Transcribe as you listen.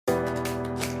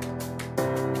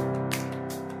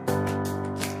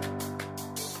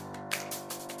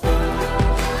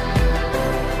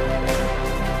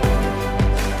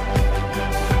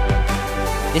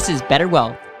This is Better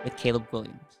Wealth with Caleb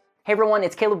Williams. Hey everyone,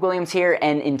 it's Caleb Williams here,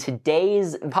 and in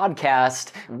today's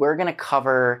podcast, we're going to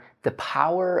cover the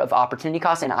power of opportunity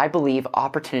cost, and I believe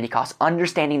opportunity cost,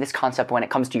 understanding this concept when it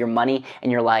comes to your money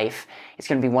and your life, is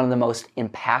going to be one of the most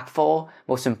impactful,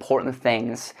 most important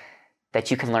things that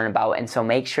you can learn about. And so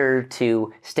make sure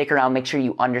to stick around, make sure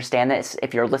you understand this.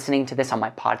 If you're listening to this on my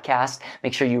podcast,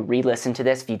 make sure you re-listen to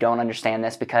this if you don't understand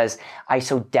this, because I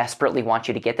so desperately want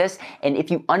you to get this. And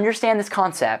if you understand this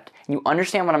concept, and you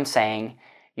understand what I'm saying,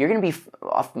 you're going to be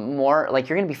you're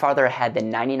going to be farther ahead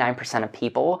than 99% of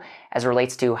people as it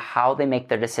relates to how they make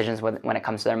their decisions when it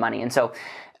comes to their money. And so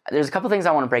there's a couple things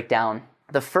I want to break down.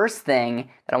 The first thing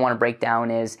that I want to break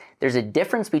down is there's a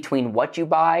difference between what you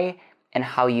buy and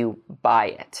how you buy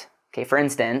it. Okay, for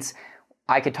instance,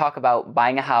 I could talk about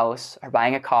buying a house or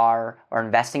buying a car or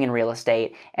investing in real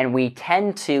estate, and we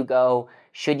tend to go,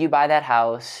 should you buy that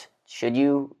house? Should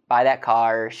you buy that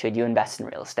car? Should you invest in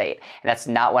real estate? And that's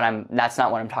not what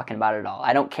I'm talking about at all.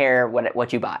 I don't care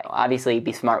what you buy. Obviously,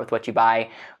 be smart with what you buy.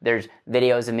 There's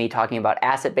videos of me talking about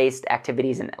asset-based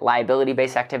activities and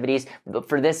liability-based activities. But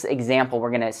for this example,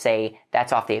 we're going to say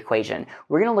that's off the equation.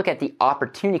 We're going to look at the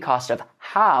opportunity cost of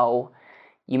how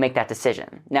you make that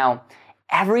decision. Now,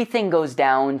 everything goes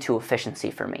down to efficiency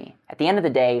for me. At the end of the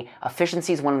day,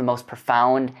 efficiency is one of the most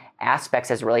profound aspects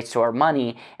as it relates to our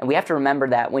money, and we have to remember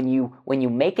that when you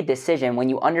make a decision, when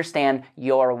you understand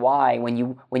your why, when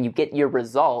you get your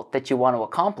result that you want to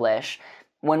accomplish,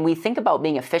 when we think about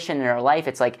being efficient in our life,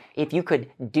 it's like if you could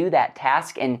do that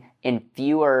task in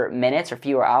fewer minutes or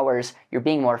fewer hours, you're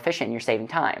being more efficient and you're saving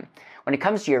time. When it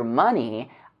comes to your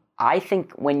money, I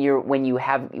think when you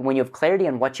have clarity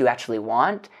on what you actually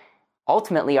want,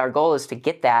 ultimately our goal is to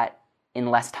get that in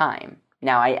less time.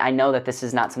 Now, I know that this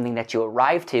is not something that you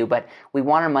arrive to, but we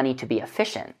want our money to be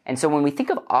efficient. And so when we think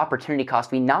of opportunity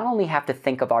cost, we not only have to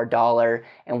think of our dollar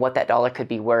and what that dollar could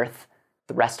be worth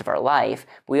the rest of our life,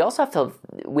 but we also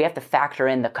have to factor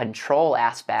in the control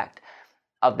aspect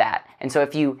of that. And so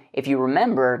if you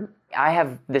remember, I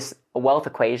have this wealth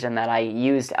equation that I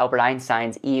used Albert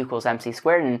Einstein's E equals MC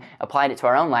squared and applied it to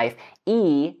our own life.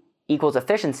 E equals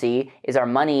efficiency is our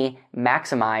money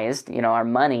maximized, our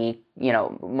money,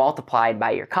 multiplied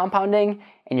by your compounding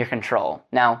and your control.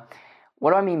 Now,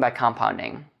 what do I mean by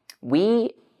compounding?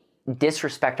 We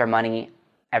disrespect our money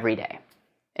every day.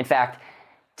 In fact,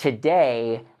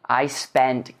 today I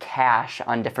spent cash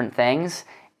on different things,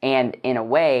 and in a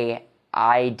way,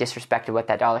 I disrespected what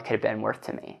that dollar could have been worth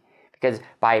to me. Because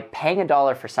by paying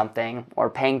 $1 for something or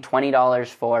paying $20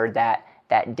 for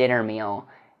that dinner meal,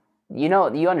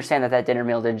 you understand that dinner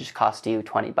meal didn't just cost you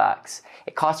 $20.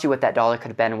 It cost you what that dollar could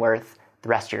have been worth the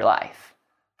rest of your life.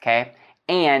 Okay?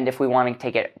 And if we want to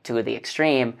take it to the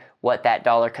extreme, what that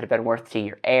dollar could have been worth to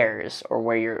your heirs or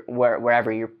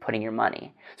wherever you're putting your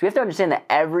money. So we have to understand that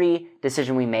every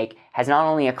decision we make has not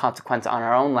only a consequence on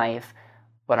our own life,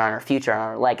 but on our future, on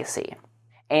our legacy.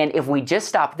 And if we just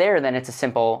stop there, then it's a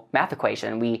simple math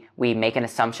equation. We make an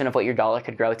assumption of what your dollar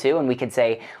could grow to, and we could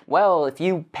say, well, if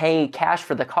you pay cash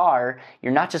for the car,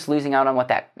 you're not just losing out on what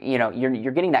that,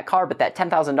 you're getting that car, but that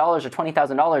 $10,000 or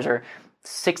 $20,000 or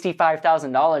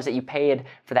 $65,000 that you paid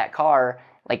for that car,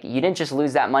 like you didn't just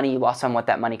lose that money, you lost on what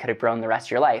that money could have grown the rest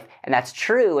of your life. And that's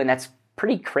true, and that's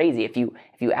pretty crazy. If you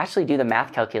actually do the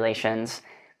math calculations,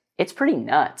 it's pretty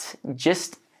nuts.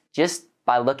 Just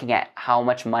by looking at how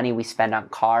much money we spend on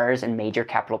cars and major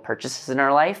capital purchases in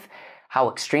our life,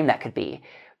 how extreme that could be.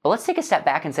 But let's take a step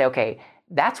back and say, okay,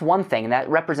 that's one thing, and that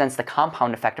represents the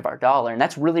compound effect of our dollar, and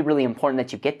that's really, really important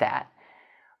that you get that.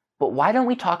 But why don't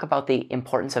we talk about the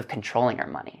importance of controlling our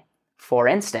money? For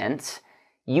instance,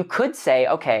 you could say,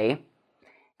 okay,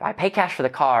 if I pay cash for the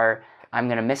car, I'm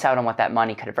going to miss out on what that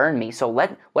money could have earned me. So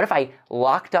what if I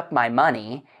locked up my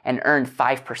money and earned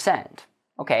 5%?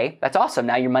 Okay, that's awesome.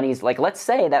 Now your money's let's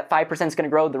say that 5% is going to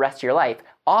grow the rest of your life.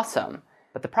 Awesome.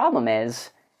 But the problem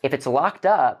is, if it's locked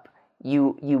up,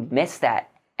 you miss that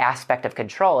aspect of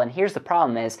control. And here's the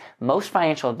problem is, most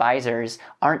financial advisors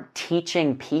aren't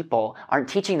teaching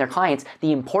their clients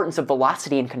the importance of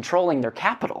velocity and controlling their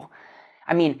capital.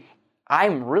 I mean,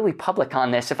 I'm really public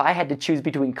on this. If I had to choose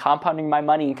between compounding my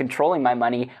money and controlling my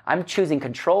money, I'm choosing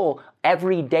control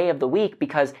every day of the week,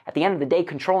 because at the end of the day,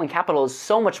 controlling capital is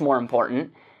so much more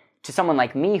important to someone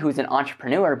like me who's an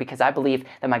entrepreneur, because I believe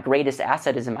that my greatest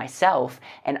asset is in myself,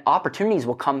 and opportunities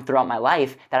will come throughout my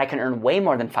life that I can earn way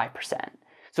more than 5%.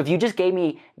 So if you just gave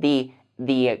me the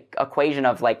equation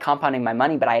of compounding my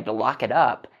money, but I had to lock it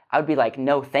up, I would be like,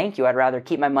 no, thank you. I'd rather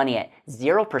keep my money at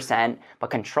 0%, but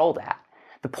control that.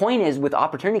 The point is, with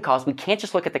opportunity cost, we can't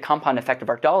just look at the compound effect of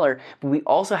our dollar, but we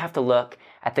also have to look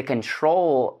at the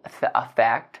control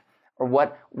effect or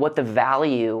what the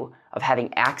value of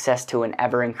having access to an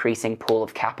ever-increasing pool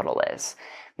of capital is.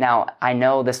 Now, I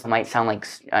know this might sound like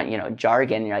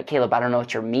jargon. You're like, Caleb, I don't know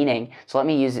what you're meaning. So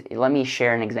let me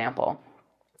share an example.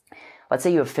 Let's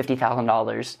say you have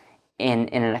 $50,000 in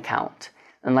an account.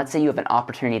 And let's say you have an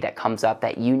opportunity that comes up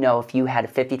that you know if you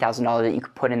had $50,000 that you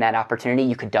could put in that opportunity,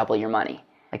 you could double your money.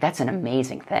 Like, that's an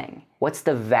amazing thing. What's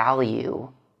the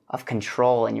value of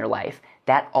control in your life?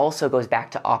 That also goes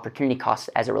back to opportunity costs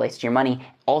as it relates to your money,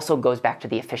 also goes back to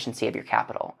the efficiency of your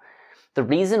capital. The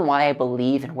reason why I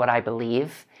believe in what I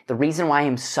believe, the reason why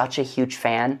I'm such a huge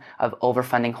fan of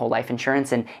overfunding whole life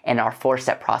insurance and our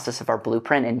 4-step process of our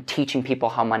blueprint and teaching people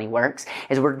how money works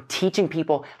is we're teaching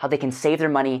people how they can save their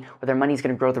money or their money is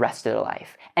going to grow the rest of their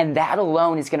life. And that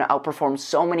alone is going to outperform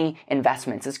so many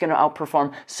investments. It's going to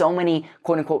outperform so many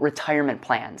quote unquote retirement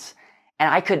plans.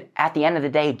 And I could, at the end of the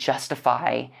day,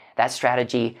 justify that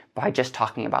strategy by just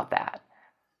talking about that.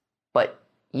 But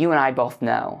you and I both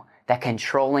know that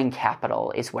controlling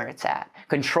capital is where it's at.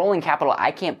 Controlling capital,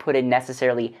 I can't put in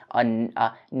necessarily a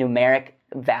numeric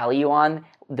value on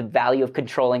the value of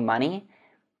controlling money.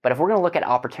 But if we're going to look at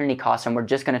opportunity costs and we're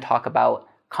just going to talk about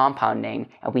compounding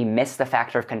and we miss the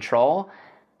factor of control,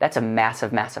 that's a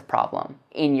massive, massive problem.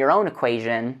 In your own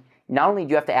equation, not only do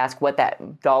you have to ask what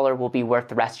that dollar will be worth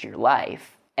the rest of your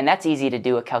life, and that's easy to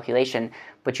do a calculation,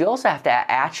 but you also have to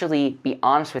actually be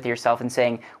honest with yourself and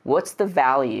saying, what's the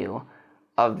value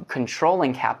of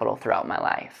controlling capital throughout my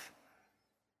life?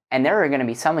 And there are going to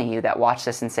be some of you that watch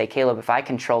this and say, Caleb, if I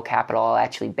control capital, I'll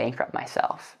actually bankrupt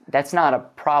myself. That's not a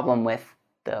problem with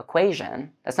the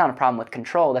equation. That's not a problem with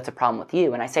control. That's a problem with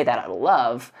you. And I say that out of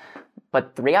love.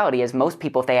 But the reality is most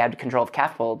people, if they had control of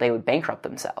capital, they would bankrupt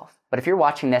themselves. But if you're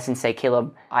watching this and say,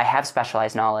 Caleb, I have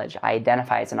specialized knowledge. I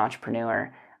identify as an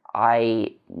entrepreneur.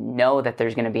 I know that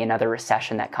there's going to be another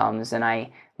recession that comes and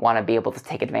I want to be able to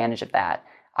take advantage of that.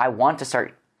 I want to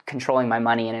start controlling my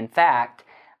money. And in fact,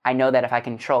 I know that if I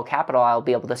control capital, I'll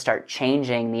be able to start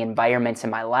changing the environments in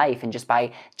my life. And just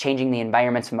by changing the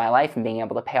environments in my life and being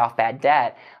able to pay off bad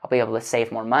debt, I'll be able to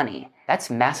save more money. That's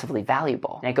massively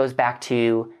valuable. And it goes back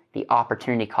to the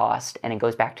opportunity cost, and it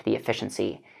goes back to the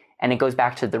efficiency. And it goes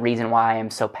back to the reason why I'm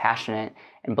so passionate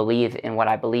and believe in what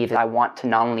I believe. I want to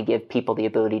not only give people the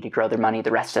ability to grow their money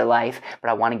the rest of their life, but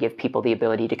I want to give people the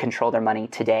ability to control their money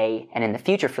today and in the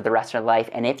future for the rest of their life.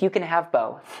 And if you can have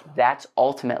both, that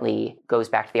ultimately goes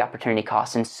back to the opportunity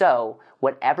cost. And so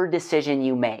whatever decision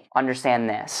you make, understand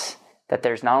this, that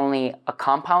there's not only a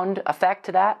compound effect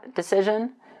to that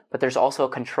decision, but there's also a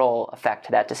control effect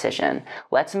to that decision.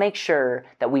 Let's make sure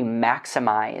that we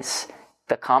maximize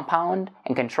the compound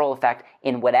and control effect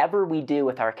in whatever we do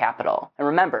with our capital. And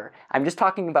remember, I'm just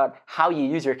talking about how you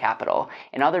use your capital.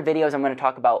 In other videos, I'm going to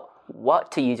talk about what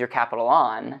to use your capital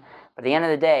on. But at the end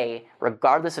of the day,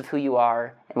 regardless of who you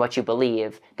are and what you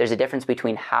believe, there's a difference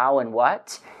between how and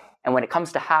what. And when it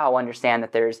comes to how, understand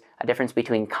that there's a difference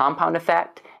between compound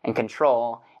effect and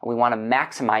control. And we want to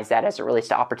maximize that as it relates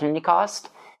to opportunity cost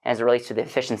and as it relates to the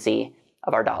efficiency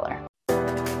of our dollar.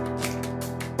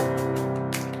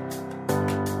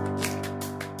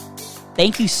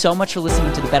 Thank you so much for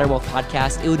listening to the Better Wealth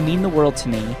Podcast. It would mean the world to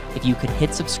me if you could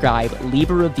hit subscribe,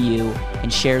 leave a review,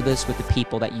 and share this with the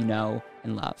people that you know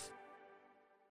and love.